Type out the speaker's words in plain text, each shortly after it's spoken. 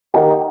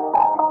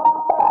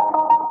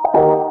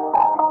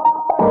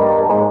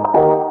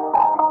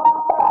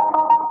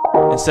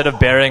instead of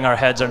burying our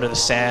heads under the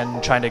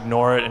sand, trying to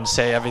ignore it and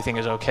say everything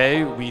is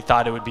okay, we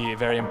thought it would be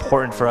very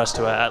important for us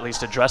to at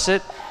least address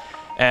it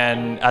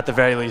and at the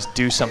very least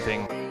do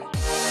something.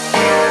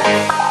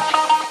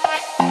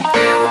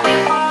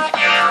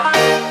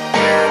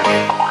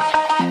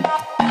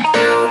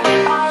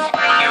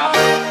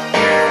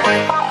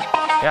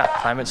 Yeah,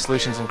 climate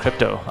solutions in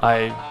crypto.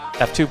 I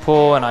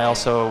f2pool and I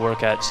also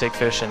work at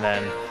Stakefish, and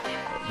then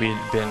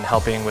we've been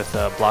helping with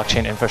the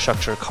blockchain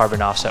infrastructure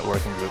carbon offset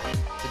working group.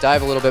 To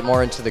dive a little bit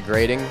more into the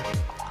grading,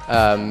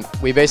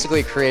 we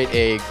basically create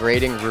a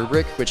grading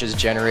rubric which is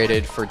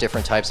generated for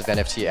different types of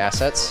NFT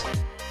assets.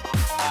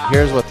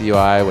 Here's what the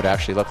UI would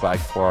actually look like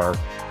for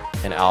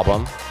an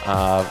album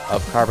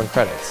of carbon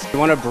credits. We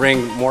want to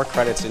bring more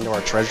credits into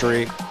our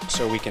treasury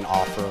so we can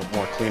offer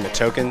more Klima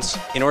tokens.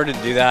 In order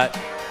to do that,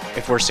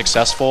 if we're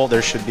successful,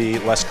 there should be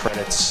less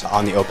credits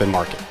on the open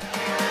market.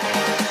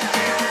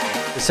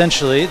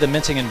 Essentially, the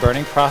minting and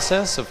burning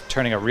process of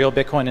turning a real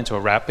Bitcoin into a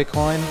wrapped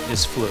Bitcoin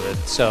is fluid.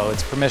 So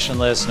it's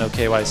permissionless, no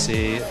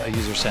KYC, a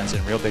user sends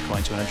in real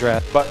Bitcoin to an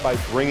address. But by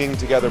bringing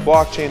together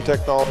blockchain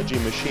technology,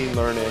 machine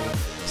learning,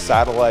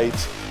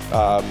 satellite,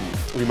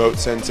 remote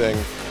sensing,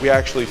 we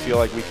actually feel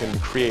like we can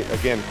create,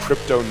 again,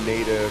 crypto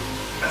native.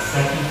 A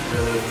second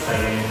really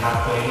exciting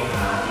pathway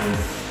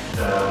is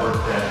the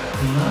work that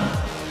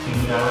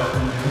KlimaDAO has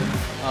been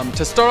doing.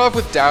 To start off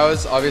with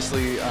DAOs,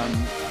 obviously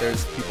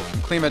there's people from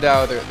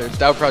KlimaDAO, there's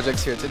DAO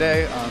projects here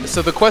today.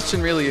 So the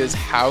question really is,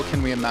 how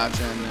can we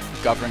imagine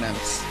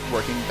governance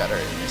working better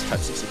in these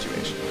types of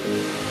situations?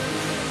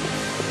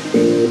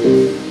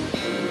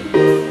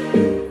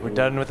 We're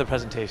done with the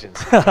presentations.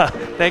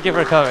 Thank you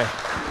for coming.